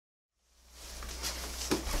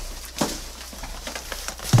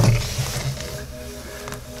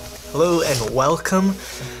Hello and welcome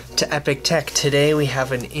to Epic Tech. Today we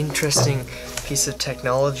have an interesting piece of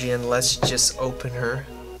technology, and let's just open her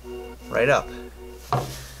right up.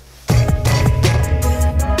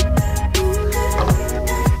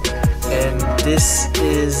 And this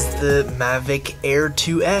is the Mavic Air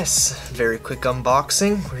 2S. Very quick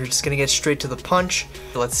unboxing. We're just gonna get straight to the punch.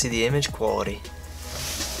 Let's see the image quality.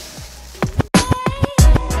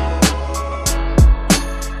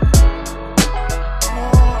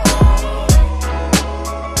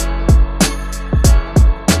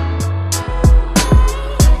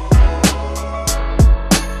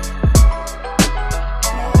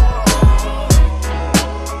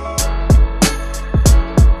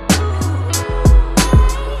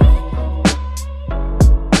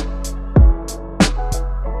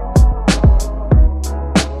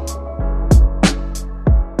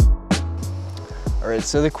 Alright,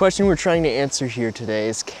 so the question we're trying to answer here today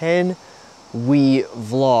is, can we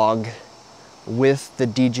vlog with the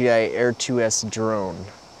DJI Air 2S drone?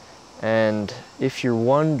 And if you're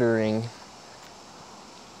wondering,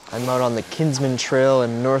 I'm out on the Kinsman Trail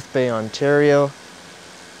in North Bay, Ontario,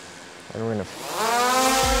 and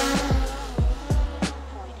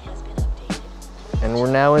we're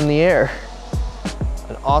now in the air.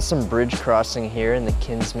 An awesome bridge crossing here in the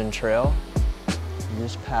Kinsman Trail.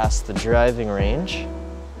 Just past the driving range,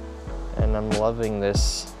 and I'm loving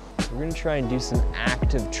this. We're gonna try and do some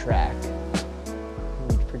active track.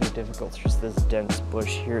 It's pretty difficult, just this dense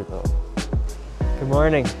bush here though. Good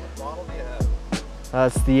morning. What model do you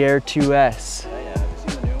have? It's the Air 2S. Yeah, have you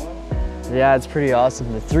seen the new one? Yeah, it's pretty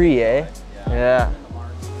awesome. The 3, eh? Yeah.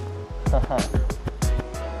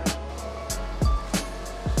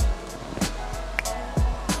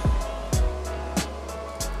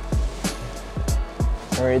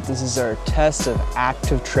 Alright, this is our test of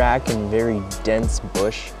active track in very dense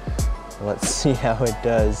bush. Let's see how it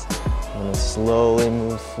does. I'm gonna slowly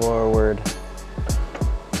move forward.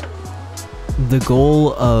 The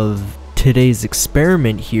goal of today's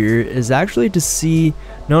experiment here is actually to see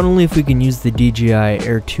not only if we can use the DJI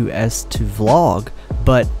Air 2S to vlog,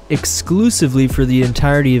 but exclusively for the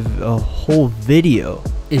entirety of a whole video.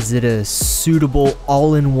 Is it a suitable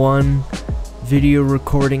all-in-one video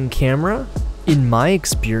recording camera? In my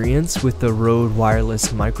experience with the Rode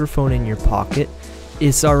wireless microphone in your pocket,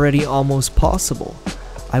 it's already almost possible.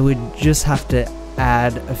 I would just have to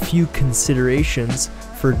add a few considerations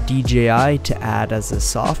for DJI to add as a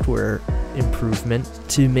software improvement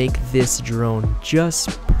to make this drone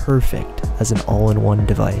just perfect as an all-in-one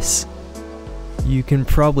device. You can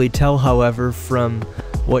probably tell, however, from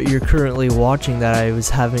what you're currently watching that I was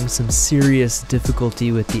having some serious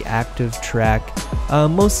difficulty with the active track,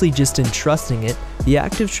 mostly just in trusting it. The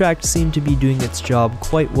active track seemed to be doing its job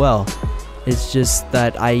quite well. It's just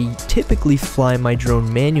that I typically fly my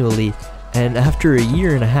drone manually, and after a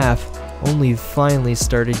year and a half, only finally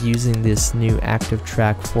started using this new Active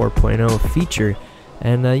Track 4.0 feature.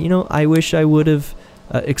 And you know, I wish I would have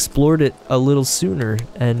explored it a little sooner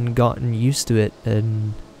and gotten used to it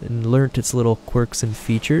and learnt its little quirks and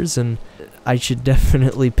features, and I should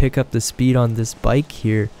definitely pick up the speed on this bike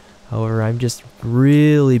here. However, I'm just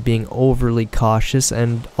really being overly cautious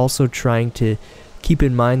and also trying to keep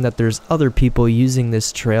in mind that there's other people using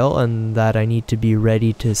this trail and that I need to be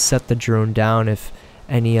ready to set the drone down if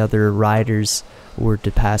any other riders were to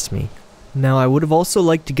pass me. Now, I would have also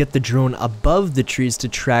liked to get the drone above the trees to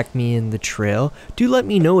track me in the trail. Do let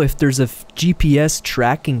me know if there's a GPS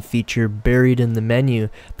tracking feature buried in the menu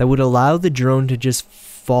that would allow the drone to just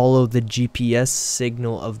follow the GPS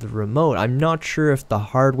signal of the remote. I'm not sure if the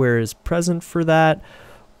hardware is present for that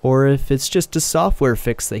or if it's just a software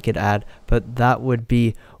fix they could add, but that would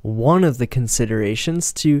be one of the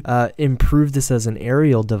considerations to improve this as an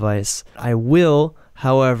aerial device. I will,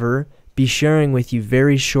 however, be sharing with you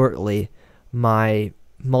very shortly my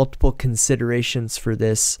multiple considerations for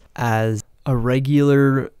this as a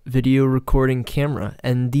regular video recording camera,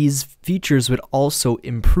 and these features would also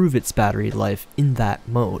improve its battery life in that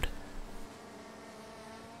mode.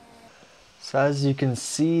 So as you can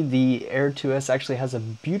see, the Air 2S actually has a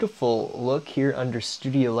beautiful look here under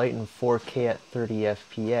studio light in 4K at 30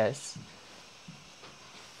 FPS.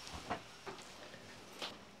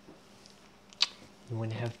 You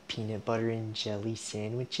want to have peanut butter and jelly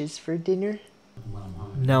sandwiches for dinner?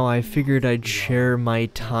 Now, I figured I'd share my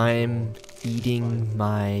time eating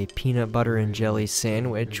my peanut butter and jelly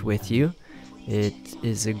sandwich with you. It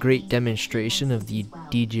is a great demonstration of the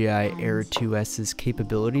DJI Air 2S's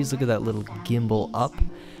capabilities. Look at that little gimbal up,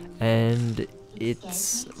 and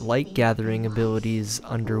its light gathering abilities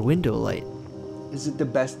under window light. Is it the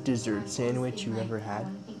best dessert sandwich you've ever had?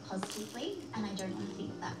 Think positively, and I don't want to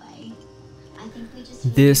think that way.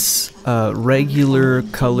 this regular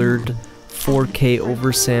colored 4K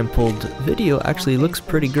oversampled video actually looks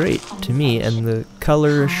pretty great to me, and the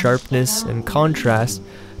color, sharpness, and contrast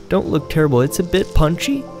don't look terrible. It's a bit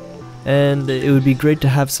punchy, and it would be great to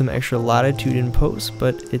have some extra latitude in post,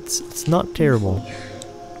 but it's not terrible.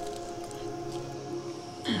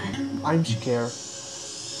 I'm scared.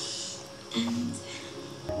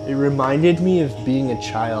 It reminded me of being a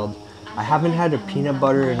child. I haven't had a peanut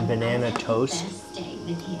butter and banana toast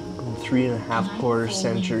in 3.25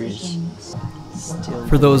 centuries.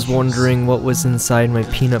 For those wondering what was inside my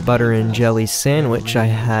peanut butter and jelly sandwich, I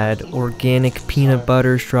had organic peanut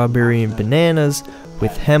butter, strawberry, and bananas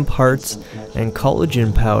with hemp hearts and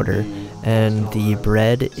collagen powder, and the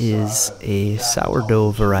bread is a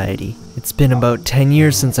sourdough variety. It's been about 10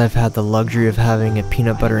 years since I've had the luxury of having a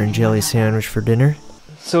peanut butter and jelly sandwich for dinner.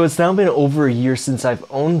 So it's now been over a year since I've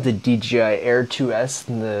owned the DJI Air 2S,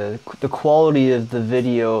 and the quality of the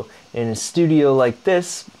video in a studio like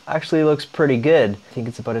this actually looks pretty good. I think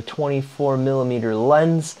it's about a 24mm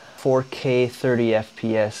lens, 4K 30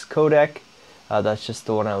 FPS codec. That's just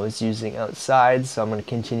the one I was using outside, so I'm going to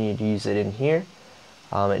continue to use it in here.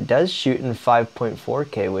 It does shoot in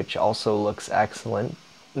 5.4K, which also looks excellent.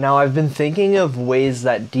 Now, I've been thinking of ways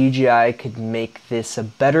that DJI could make this a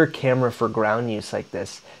better camera for ground use like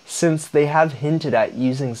this, since they have hinted at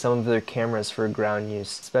using some of their cameras for ground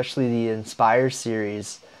use, especially the Inspire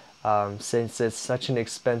series. Since it's such an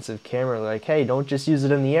expensive camera, like, hey, don't just use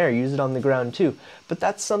it in the air, use it on the ground too. But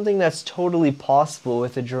that's something that's totally possible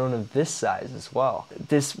with a drone of this size as well.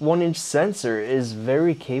 This 1-inch sensor is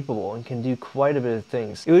very capable and can do quite a bit of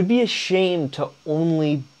things. It would be a shame to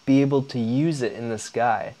only be able to use it in the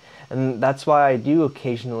sky. And that's why I do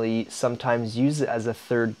occasionally sometimes use it as a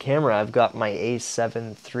third camera. I've got my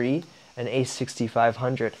A7 III and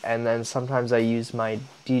A6500, and then sometimes I use my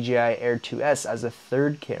DJI Air 2S as a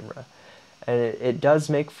third camera. And it does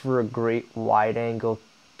make for a great wide angle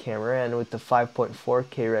camera, and with the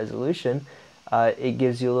 5.4K resolution, it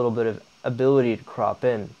gives you a little bit of ability to crop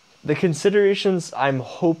in. The considerations I'm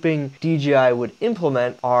hoping DJI would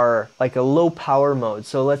implement are like a low power mode.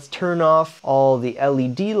 So let's turn off all the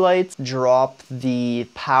LED lights, drop the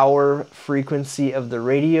power frequency of the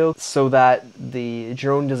radio so that the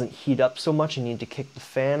drone doesn't heat up so much and need to kick the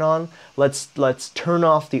fan on. Let's turn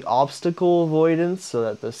off the obstacle avoidance so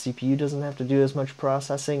that the CPU doesn't have to do as much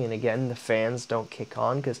processing, and again, the fans don't kick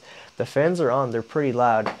on, because the fans are on, they're pretty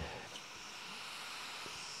loud.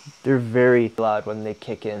 They're very loud when they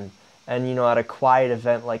kick in. And you know, at a quiet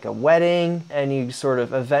event like a wedding, any sort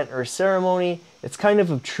of event or ceremony, it's kind of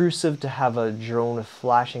obtrusive to have a drone with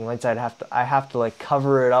flashing lights. I have to like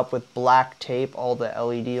cover it up with black tape, all the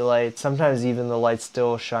LED lights. Sometimes even the lights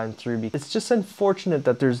still shine through. It's just unfortunate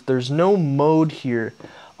that there's no mode here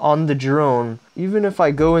on the drone. Even if I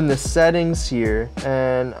go in the settings here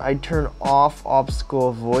and I turn off obstacle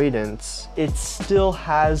avoidance, it still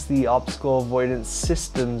has the obstacle avoidance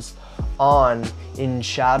systems on in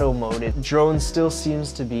shadow mode. Drone still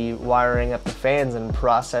seems to be wiring up the fans and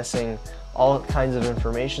processing all kinds of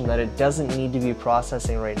information that it doesn't need to be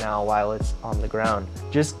processing right now while it's on the ground.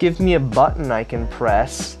 Just give me a button I can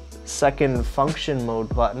press, second function mode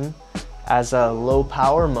button, as a low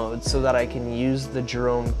power mode so that I can use the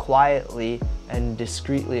drone quietly and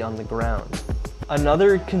discreetly on the ground.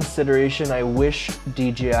 Another consideration I wish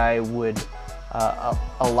DJI would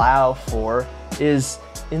allow for is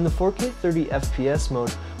in the 4K 30 FPS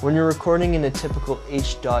mode, when you're recording in a typical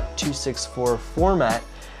H.264 format,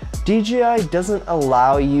 DJI doesn't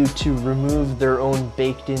allow you to remove their own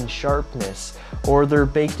baked-in sharpness or their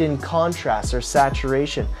baked-in contrast or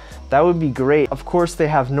saturation. That would be great. Of course, they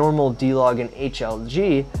have normal D-Log and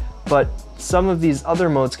HLG, but some of these other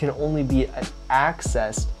modes can only be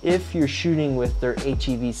accessed if you're shooting with their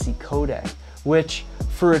HEVC codec, which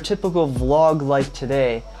for a typical vlog like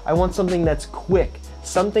today, I want something that's quick,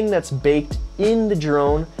 something that's baked in the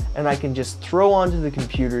drone and I can just throw onto the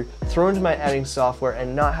computer, throw into my editing software,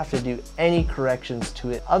 and not have to do any corrections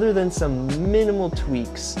to it other than some minimal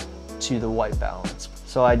tweaks to the white balance.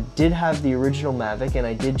 So I did have the original Mavic and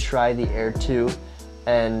I did try the Air 2,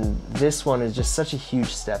 and this one is just such a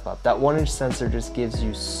huge step up. That 1-inch sensor just gives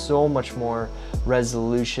you so much more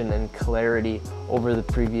resolution and clarity over the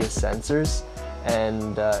previous sensors,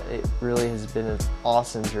 and it really has been an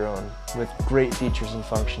awesome drone with great features and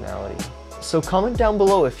functionality. So comment down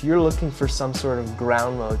below if you're looking for some sort of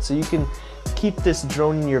ground mode so you can keep this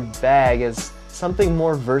drone in your bag as something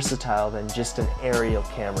more versatile than just an aerial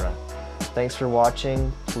camera. Thanks for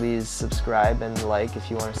watching. Please subscribe and like if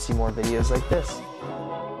you want to see more videos like this.